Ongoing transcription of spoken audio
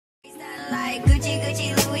like Gucci,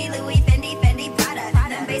 Gucci, Louis, Louis, Fendi, Fendi, Prada.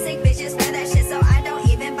 Them basic bitches wear that shit, so I don't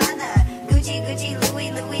even bother. Gucci, Gucci,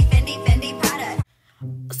 Louis, Louis, Fendi, Fendi, Prada.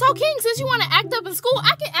 So, King, since you want to act up in school,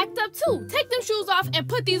 I can act up too. Take them shoes off and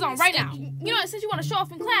put these on right now. You know, since you want to show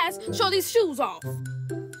off in class, show these shoes off.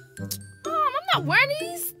 I'm not wearing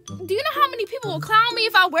these. Do you know how many people will clown me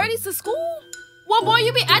if I wear these to school? Well, boy,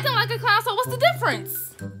 you be acting like a clown, so what's the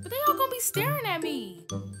difference? But they all gonna be staring at me.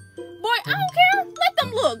 Boy, I don't care. Let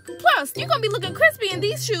them look. Plus, you're gonna be looking crispy in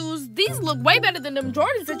these shoes. These look way better than them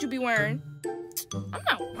Jordans that you be wearing. I'm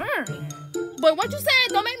not wearing it. Boy, what you said,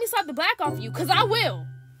 don't make me slap the black off you, because I will.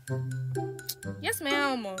 Yes,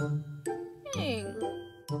 ma'am. Dang.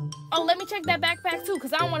 Oh, let me check that backpack, too,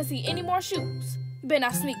 because I don't want to see any more shoes. You better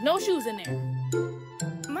not sneak no shoes in there.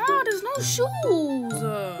 No, there's no shoes.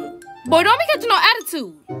 Boy, don't be catching no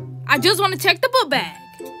attitude. I just want to check the book bag.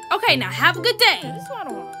 Okay, now have a good day. This is why I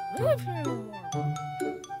don't want to live here anymore.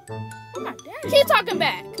 I'm not there. Keep talking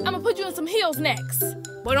back. I'm going to put you in some heels next.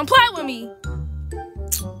 Boy, don't play with me.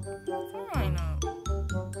 Fine.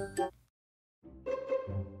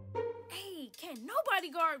 Hey, can't nobody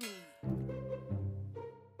guard me.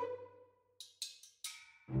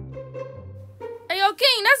 Hey, yo,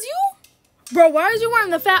 King, that's you? Bro, why are you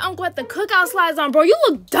wearing the fat uncle at the cookout slides on, bro? You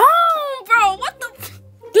look dumb, bro. What the?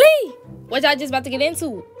 Glee. What y'all just about to get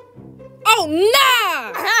into? Oh,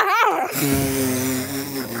 nah.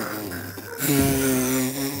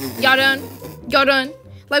 Y'all done? Y'all done?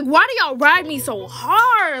 Like, why do y'all ride me so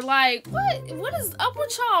hard? Like, what is up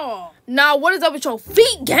with y'all? Nah, what is up with your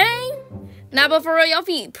feet, gang? Nah, but for real, your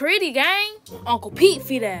feet pretty, gang. Uncle Pete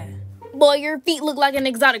feet that. Boy, your feet look like an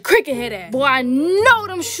exotic cricket head at. Boy, I know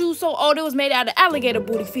them shoes so old it was made out of alligator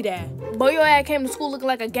booty feet at. Boy, your ass came to school looking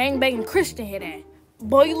like a gangbanging Christian head at.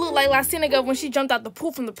 Boy, you look like La Seneca when she jumped out the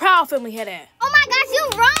pool from the Proud Family head at. Oh my gosh, you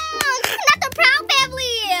wrong. Not the Proud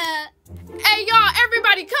Family. Hey, y'all,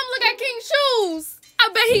 everybody come look at King's shoes. I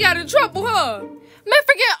bet he got in trouble, huh? Man,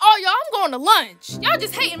 forget all y'all, I'm going to lunch. Y'all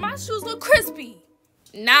just hating my shoes look crispy.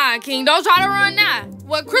 Nah, King, don't try to run now.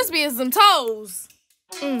 What crispy is them toes.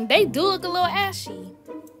 They do look a little ashy. King,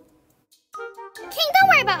 don't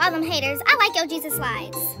worry about all them haters. I like your Jesus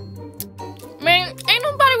slides. Man, ain't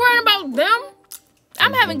nobody worrying about them.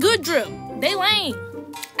 I'm having good drip. They lame.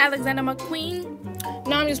 Alexander McQueen.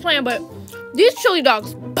 No, I'm just playing, but these chili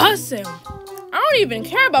dogs bussin'. I don't even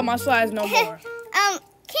care about my slides no more.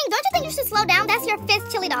 King, don't you think you should slow down? That's your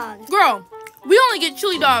 5th chili dog. Girl, we only get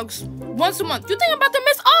chili dogs once a month. You think I'm about to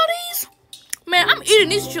miss all these? Man, I'm eating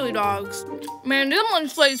these chili dogs. Man, them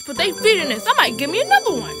lunch plates put they feet in this. I might give me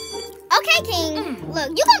another one. Okay, King. Look,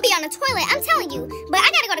 you gonna be on the toilet, I'm telling you. But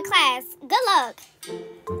I gotta go to class. Good luck.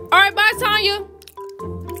 All right, bye, Tanya.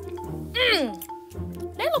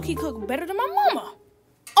 They low-key cook better than my mama.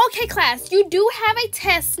 Okay, class, you do have a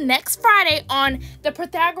test next Friday on the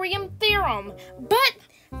Pythagorean theorem. But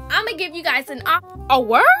I'm gonna give you guys a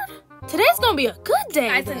word? Today's gonna be a good day.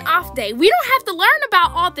 It's an off day. We don't have to learn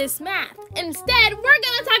about all this math. Instead, we're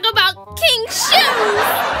gonna talk about King's shoes.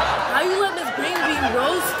 How you let Miss Green Bean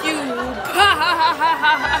roast you?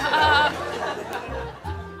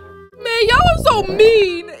 Man, y'all are so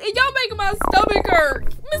mean. And y'all making my stomach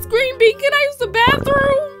hurt. Miss Green Bean, can I use the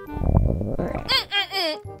bathroom?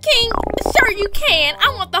 King, sure you can. I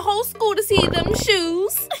want the whole school to see them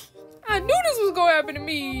shoes. I knew this was gonna happen to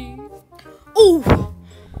me. Ooh.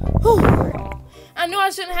 I knew I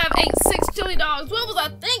shouldn't have ate 6 chili dogs. What was I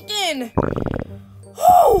thinking?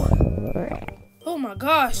 Oh my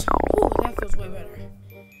gosh. That feels way better.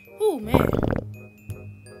 Oh man.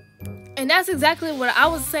 And that's exactly what I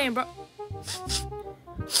was saying, bro.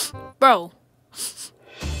 Bro.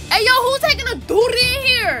 Hey yo, who's taking a duty in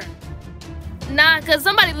here? Nah, cause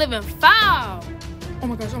somebody living foul. Oh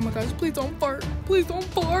my gosh, please don't fart. Please don't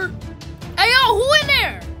fart. Hey yo, who in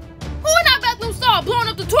there? Who in that bathroom stall blowing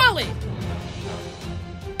up the toilet?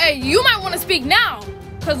 Hey, you might want to speak now,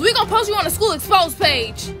 cause we gonna post you on the school exposed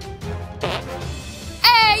page.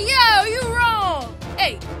 Hey yo, you wrong.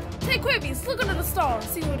 Hey, take Quibies, look under the stall and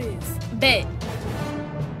see who it is. Bet.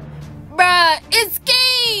 Bruh, it's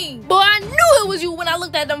King. Boy, I knew it was you when I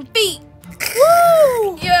looked at them feet.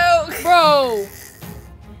 Woo! Yo, bro.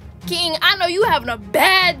 King, I know you having a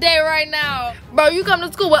bad day right now. Bro, you come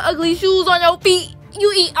to school with ugly shoes on your feet.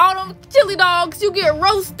 You eat all them chili dogs, you get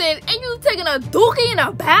roasted, and you taking a dookie in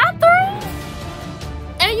a bathroom?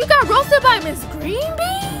 And you got roasted by Miss Green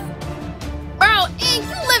Bean? Bro, and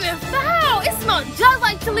you living foul. It smells just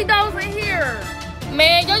like chili dogs in here.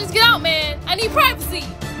 Man, y'all just get out, man. I need privacy.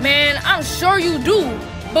 Man, I'm sure you do.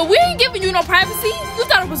 But we ain't giving you no privacy. You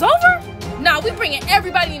thought it was over? Nah, we bringing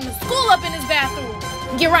everybody in the school up in this bathroom.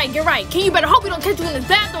 Get right. King, you better hope we don't catch you in this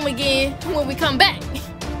bathroom again when we come back.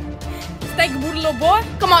 Stanky booty little boy.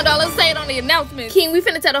 Come on, dog, let's say it on the announcement. King, we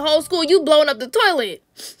finna tell the whole school you blowing up the toilet.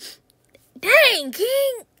 Dang,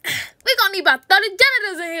 King. We gonna need about 30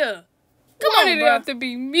 janitors in here. Come on, bro. It have to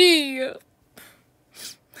be me?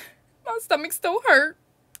 My stomach still hurt.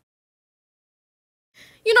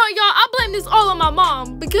 You know, y'all, I blame this all on my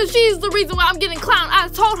mom because she's the reason why I'm getting clowned. I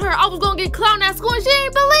told her I was gonna get clowned at school and she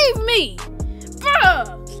ain't believe me.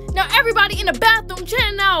 Bruh. Now everybody in the bathroom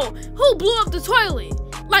chanting out who blew up the toilet.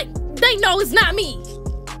 Like, they know it's not me.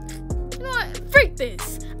 You know what? Freak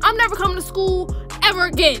this. I'm never coming to school ever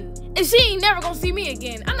again. And she ain't never gonna see me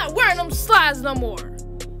again. I'm not wearing them slides no more.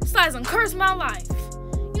 Slides done cursed my life.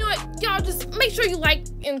 You know what? Y'all just make sure you like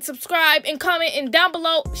and subscribe and comment and down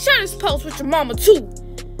below. Share this post with your mama too.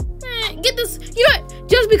 Man, get this. You know what?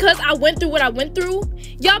 Just because I went through what I went through,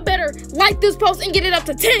 y'all better like this post and get it up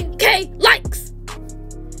to 10K likes.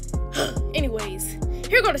 Anyways,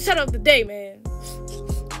 here go the shout out of the day, man.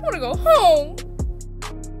 I wanna go home.